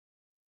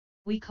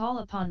We call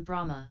upon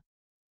Brahma.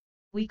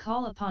 We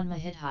call upon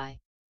Mahidhai.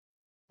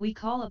 We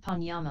call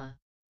upon Yama.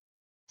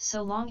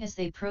 So long as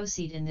they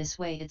proceed in this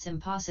way, it's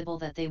impossible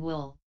that they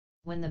will,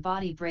 when the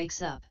body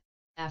breaks up,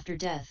 after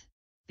death,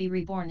 be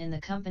reborn in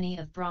the company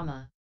of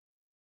Brahma.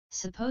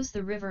 Suppose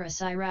the river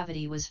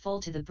Asairavati was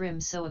full to the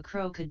brim so a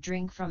crow could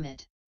drink from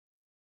it.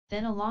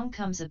 Then along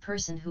comes a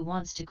person who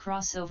wants to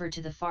cross over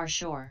to the far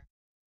shore.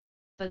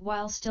 But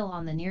while still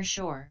on the near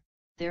shore,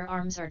 their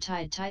arms are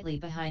tied tightly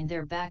behind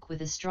their back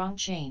with a strong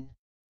chain.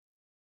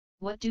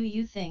 What do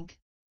you think,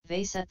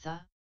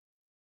 Vasettha?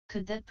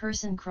 Could that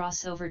person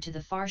cross over to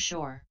the far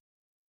shore?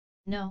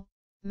 No,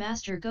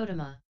 Master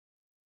Gotama.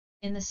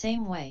 In the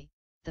same way,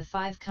 the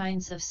 5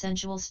 kinds of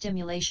sensual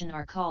stimulation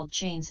are called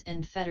chains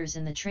and fetters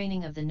in the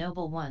training of the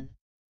Noble One.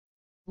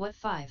 What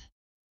 5?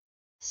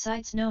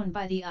 Sights known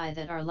by the eye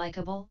that are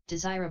likable,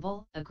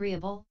 desirable,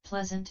 agreeable,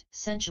 pleasant,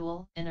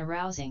 sensual, and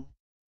arousing.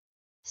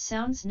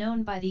 Sounds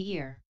known by the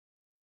ear.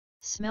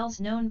 Smells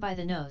known by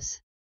the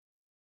nose.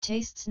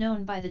 Tastes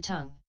known by the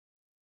tongue.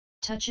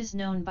 Touches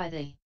known by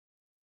the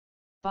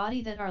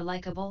body that are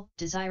likable,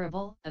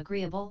 desirable,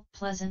 agreeable,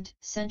 pleasant,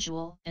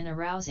 sensual, and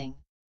arousing.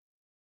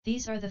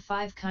 These are the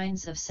 5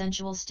 kinds of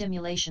sensual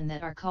stimulation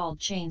that are called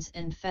chains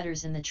and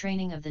fetters in the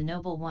training of the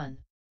Noble One.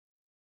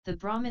 The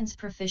Brahmins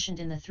proficient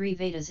in the 3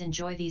 Vedas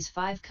enjoy these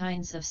 5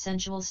 kinds of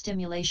sensual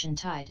stimulation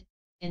tied,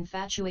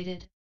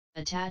 infatuated,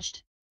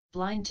 attached,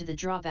 blind to the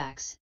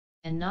drawbacks,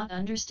 and not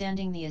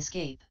understanding the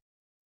escape.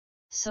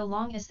 So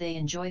long as they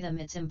enjoy them,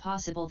 it's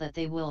impossible that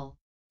they will,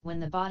 when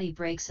the body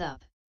breaks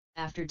up,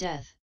 after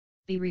death,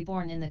 be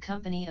reborn in the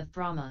company of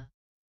Brahma.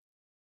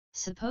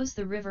 Suppose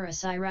the river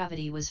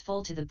Asairavati was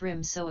full to the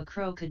brim so a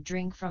crow could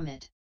drink from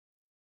it.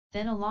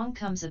 Then along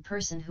comes a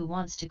person who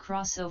wants to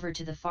cross over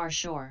to the far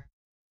shore.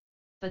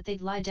 But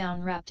they'd lie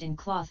down wrapped in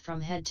cloth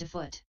from head to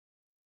foot.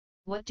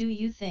 What do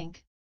you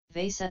think,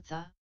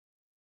 Vasettha?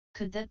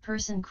 Could that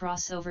person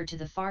cross over to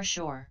the far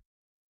shore?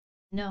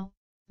 No,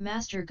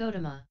 Master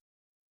Gotama.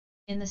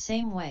 In the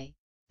same way,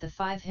 the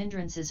 5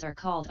 hindrances are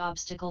called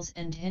obstacles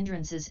and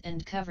hindrances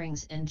and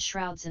coverings and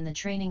shrouds in the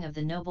training of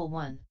the Noble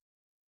One.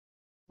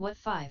 What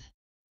 5?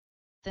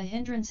 The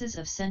hindrances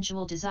of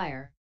sensual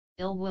desire,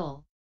 ill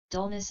will,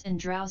 dullness and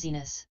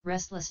drowsiness,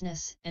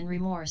 restlessness and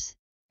remorse,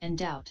 and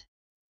doubt.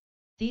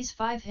 These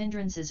 5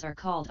 hindrances are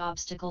called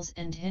obstacles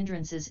and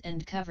hindrances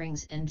and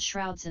coverings and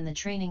shrouds in the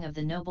training of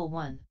the Noble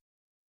One.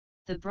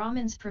 The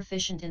Brahmins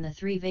proficient in the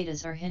 3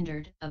 Vedas are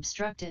hindered,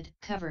 obstructed,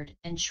 covered,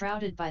 and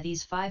shrouded by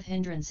these 5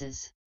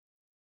 hindrances.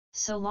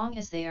 So long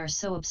as they are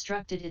so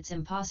obstructed, it's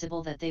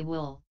impossible that they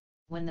will,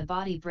 when the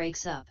body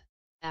breaks up,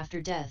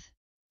 after death,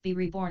 be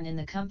reborn in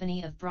the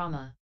company of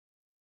Brahma.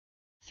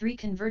 3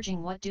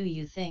 Converging. What do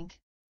you think,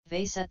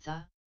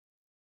 Vasettha?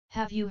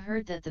 Have you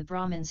heard that the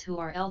Brahmins who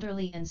are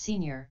elderly and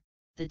senior,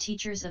 the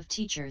teachers of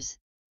teachers,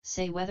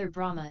 say whether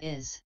Brahma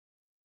is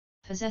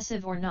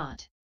possessive or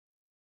not?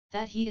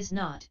 That he is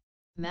not,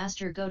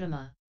 Master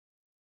Gotama.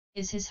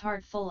 Is his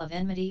heart full of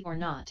enmity or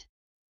not?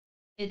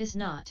 It is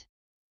not.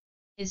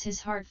 Is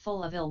his heart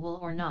full of ill will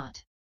or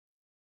not?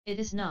 It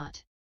is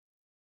not.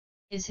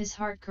 Is his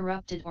heart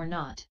corrupted or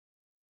not?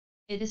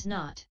 It is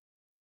not.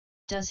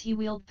 Does he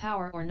wield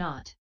power or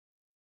not?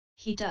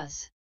 He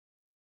does.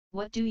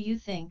 What do you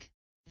think,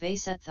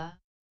 Vasettha?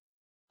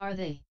 Are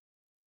they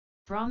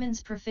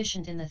Brahmins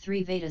proficient in the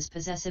 3 Vedas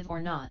possessive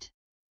or not?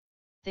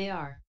 They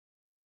are.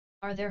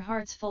 Are their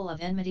hearts full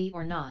of enmity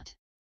or not?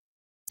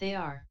 They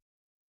are.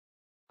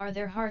 Are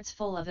their hearts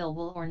full of ill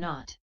will or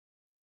not?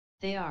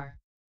 They are.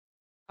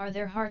 Are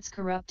their hearts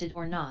corrupted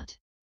or not?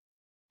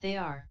 They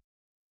are.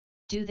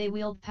 Do they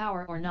wield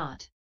power or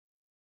not?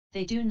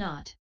 They do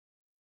not.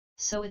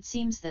 So it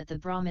seems that the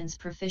Brahmins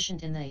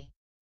proficient in the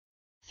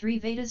 3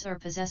 Vedas are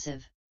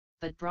possessive,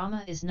 but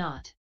Brahma is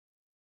not.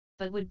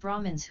 But would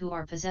Brahmins who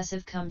are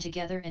possessive come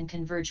together and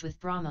converge with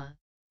Brahma,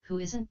 who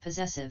isn't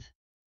possessive?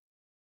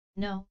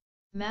 No,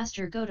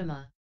 Master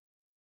Gotama.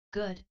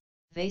 Good,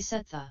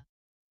 Vasettha.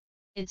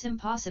 It's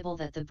impossible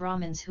that the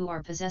Brahmins who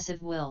are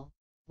possessive will,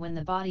 when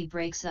the body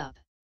breaks up,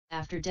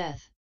 after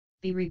death,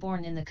 be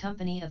reborn in the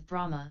company of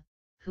Brahma,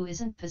 who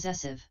isn't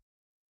possessive.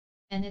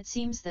 And it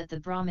seems that the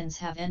Brahmins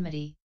have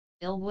enmity,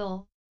 ill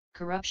will,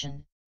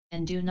 corruption,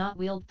 and do not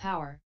wield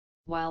power,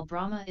 while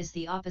Brahma is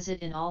the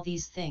opposite in all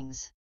these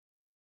things.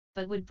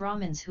 But would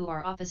Brahmins who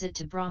are opposite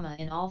to Brahma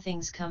in all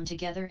things come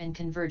together and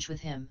converge with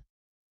him?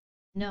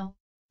 No,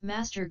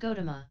 Master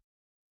Gotama.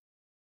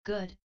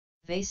 Good,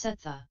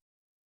 Vasettha.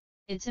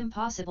 It's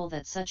impossible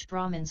that such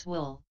Brahmins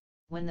will,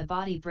 when the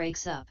body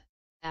breaks up,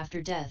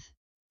 after death,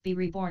 be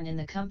reborn in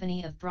the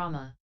company of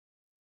Brahma.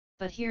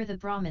 But here the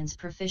Brahmins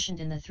proficient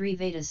in the 3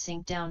 Vedas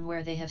sink down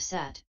where they have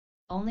sat,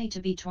 only to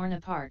be torn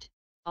apart,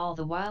 all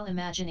the while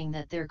imagining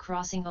that they're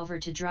crossing over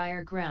to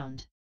drier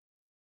ground.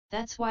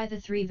 That's why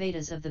the 3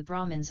 Vedas of the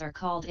Brahmins are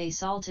called a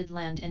salted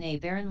land and a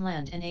barren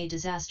land and a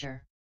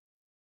disaster.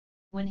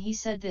 When he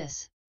said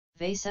this,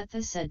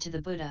 Vasettha said to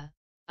the Buddha,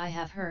 I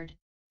have heard,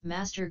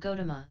 Master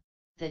Gotama,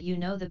 that you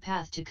know the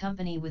path to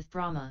company with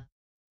Brahma.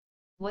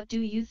 What do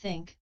you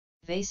think,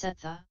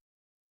 Vasettha?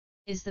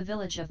 Is the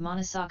village of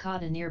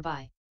Manasakata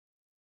nearby?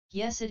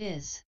 Yes, it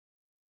is.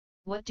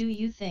 What do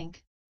you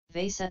think,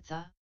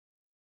 Vasettha?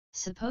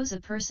 Suppose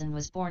a person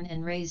was born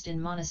and raised in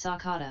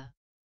Manasakata.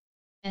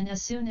 And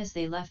as soon as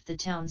they left the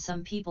town,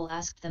 some people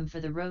asked them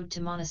for the road to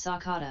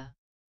Manasakata.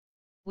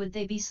 Would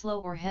they be slow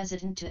or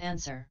hesitant to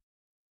answer?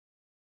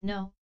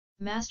 No,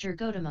 Master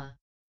Gotama.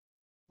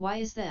 Why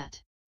is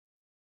that?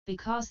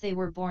 Because they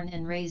were born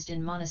and raised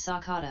in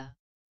Manasakata.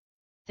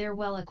 They're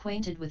well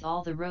acquainted with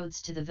all the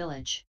roads to the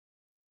village.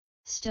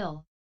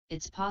 Still,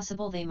 it's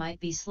possible they might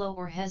be slow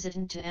or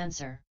hesitant to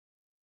answer.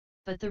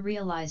 But the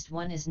realized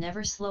one is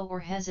never slow or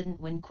hesitant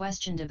when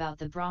questioned about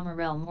the Brahma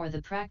realm or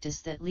the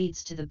practice that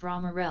leads to the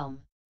Brahma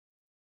realm.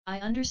 I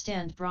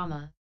understand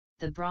Brahma,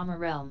 the Brahma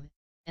realm,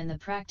 and the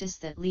practice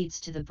that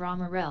leads to the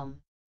Brahma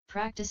realm,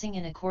 practicing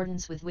in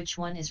accordance with which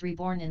one is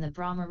reborn in the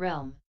Brahma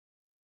realm.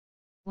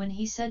 When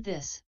he said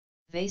this,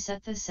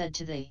 Vasettha said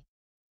to the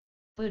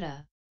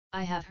Buddha,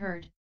 I have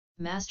heard,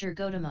 Master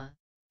Gotama,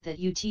 that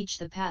you teach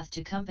the path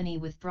to company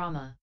with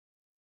Brahma.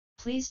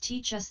 Please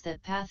teach us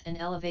that path and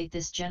elevate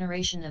this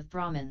generation of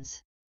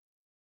Brahmins.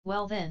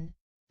 Well then,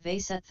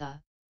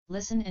 Vasettha,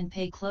 listen and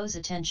pay close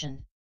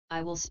attention,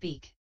 I will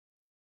speak.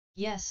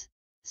 Yes,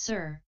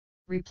 sir,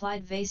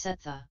 replied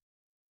Vasettha.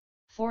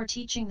 For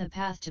teaching the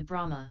path to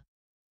Brahma.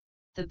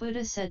 The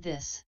Buddha said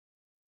this.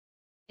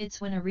 It's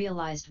when a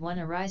realized one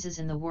arises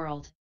in the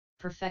world,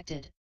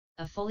 perfected,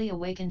 a fully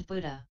awakened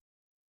Buddha.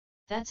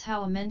 That's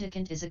how a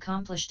mendicant is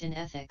accomplished in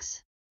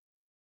ethics.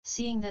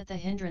 Seeing that the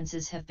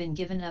hindrances have been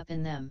given up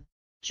in them,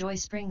 joy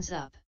springs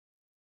up.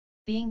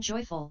 Being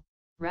joyful,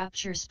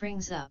 rapture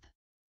springs up.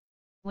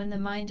 When the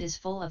mind is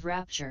full of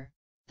rapture,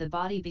 the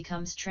body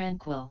becomes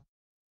tranquil.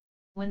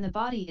 When the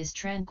body is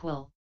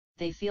tranquil,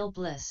 they feel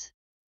bliss.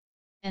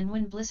 And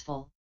when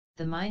blissful,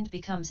 the mind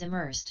becomes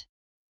immersed.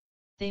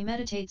 They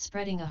meditate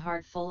spreading a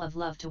heart full of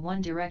love to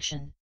one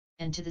direction,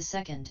 and to the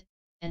second,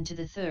 and to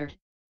the third,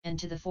 and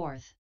to the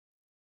fourth.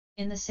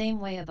 In the same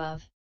way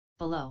above,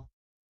 below,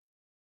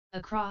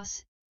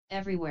 across,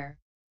 everywhere,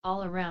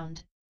 all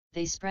around,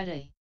 they spread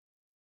a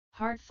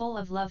heart full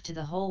of love to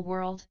the whole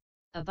world,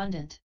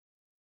 abundant,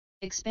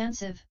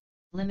 expansive,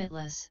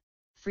 limitless,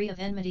 free of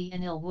enmity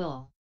and ill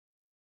will.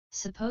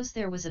 Suppose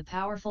there was a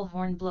powerful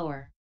horn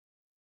blower.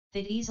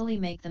 They'd easily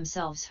make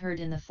themselves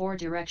heard in the four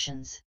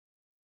directions.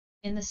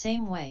 In the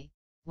same way,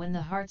 when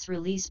the heart's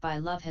release by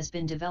love has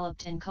been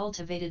developed and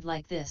cultivated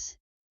like this,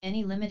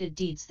 any limited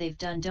deeds they've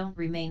done don't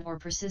remain or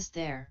persist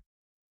there.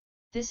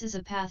 This is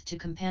a path to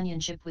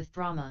companionship with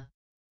Brahma.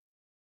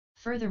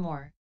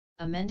 Furthermore,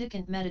 a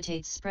mendicant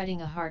meditates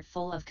spreading a heart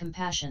full of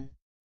compassion.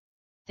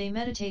 They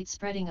meditate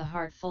spreading a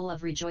heart full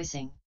of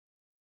rejoicing.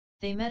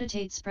 They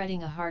meditate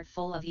spreading a heart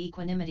full of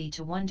equanimity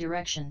to one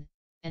direction,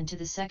 and to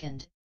the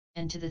second,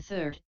 and to the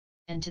third,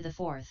 and to the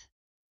fourth.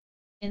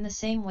 In the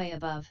same way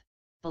above,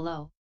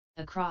 below,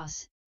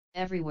 across,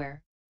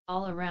 everywhere,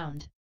 all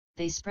around,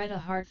 they spread a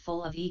heart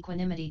full of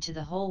equanimity to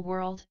the whole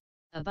world,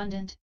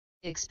 abundant,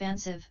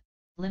 expansive,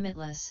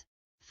 limitless,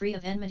 free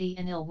of enmity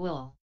and ill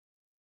will.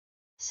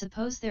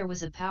 Suppose there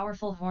was a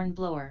powerful horn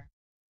blower.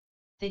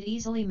 They'd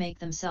easily make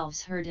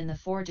themselves heard in the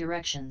four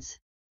directions.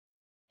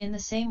 In the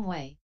same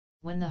way,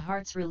 when the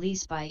heart's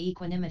release by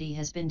equanimity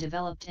has been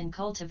developed and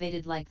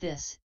cultivated like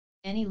this,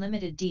 any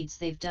limited deeds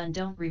they've done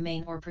don't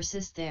remain or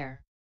persist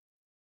there.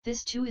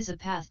 This too is a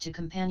path to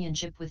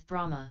companionship with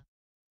Brahma.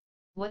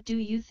 What do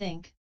you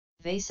think,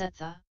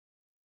 Vasettha?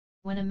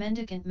 When a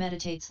mendicant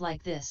meditates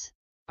like this,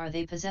 are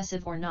they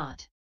possessive or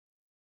not?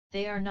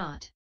 They are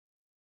not.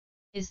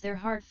 Is their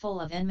heart full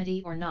of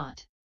enmity or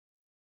not?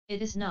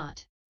 It is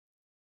not.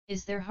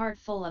 Is their heart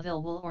full of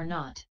ill will or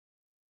not?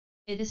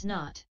 It is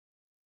not.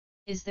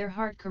 Is their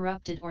heart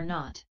corrupted or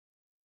not?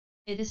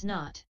 It is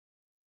not.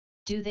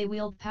 Do they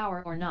wield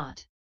power or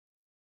not?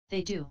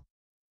 They do.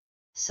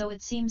 So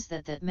it seems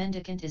that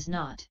mendicant is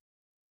not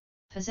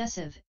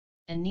possessive,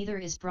 and neither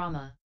is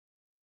Brahma.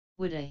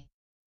 Would a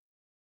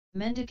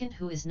mendicant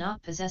who is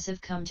not possessive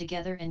come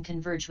together and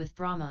converge with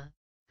Brahma,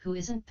 who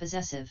isn't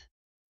possessive?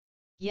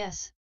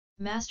 Yes,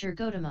 Master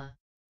Gotama.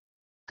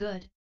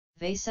 Good,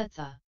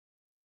 Vasettha.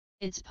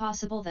 It's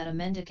possible that a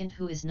mendicant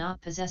who is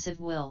not possessive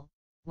will,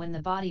 when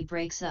the body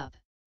breaks up,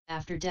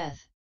 after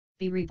death,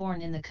 be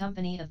reborn in the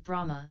company of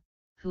Brahma,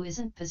 who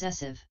isn't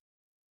possessive.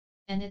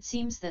 And it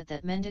seems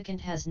that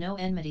mendicant has no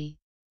enmity,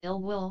 ill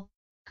will,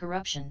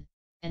 corruption,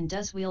 and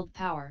does wield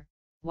power,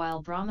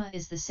 while Brahma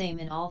is the same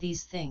in all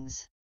these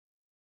things.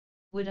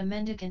 Would a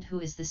mendicant who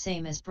is the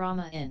same as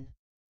Brahma in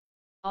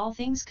all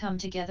things come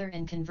together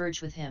and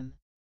converge with him?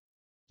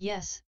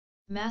 Yes,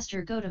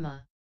 Master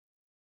Gotama.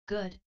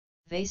 Good,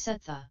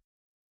 Vasettha.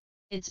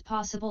 It's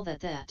possible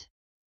that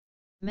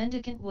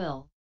mendicant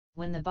will,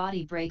 when the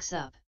body breaks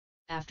up,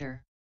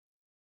 after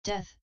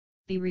death,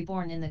 be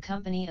reborn in the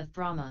company of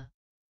Brahma.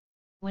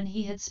 When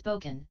he had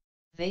spoken,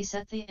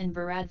 Vasettha and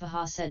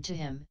Bharadvaja said to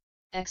him,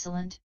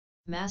 Excellent,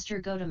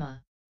 Master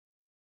Gotama.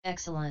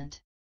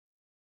 Excellent.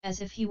 As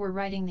if he were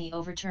righting the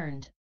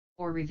overturned,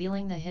 or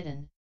revealing the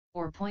hidden,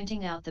 or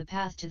pointing out the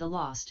path to the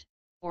lost,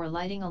 or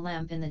lighting a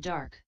lamp in the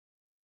dark.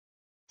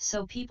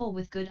 So people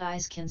with good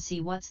eyes can see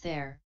what's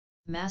there.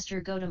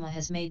 Master Gotama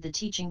has made the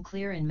teaching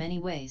clear in many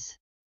ways.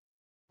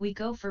 We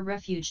go for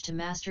refuge to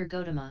Master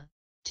Gotama,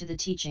 to the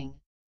teaching,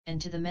 and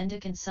to the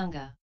mendicant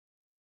Sangha.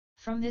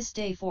 From this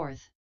day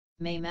forth,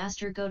 may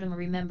Master Gotama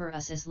remember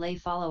us as lay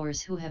followers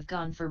who have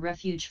gone for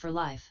refuge for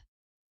life.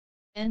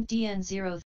 NDN 0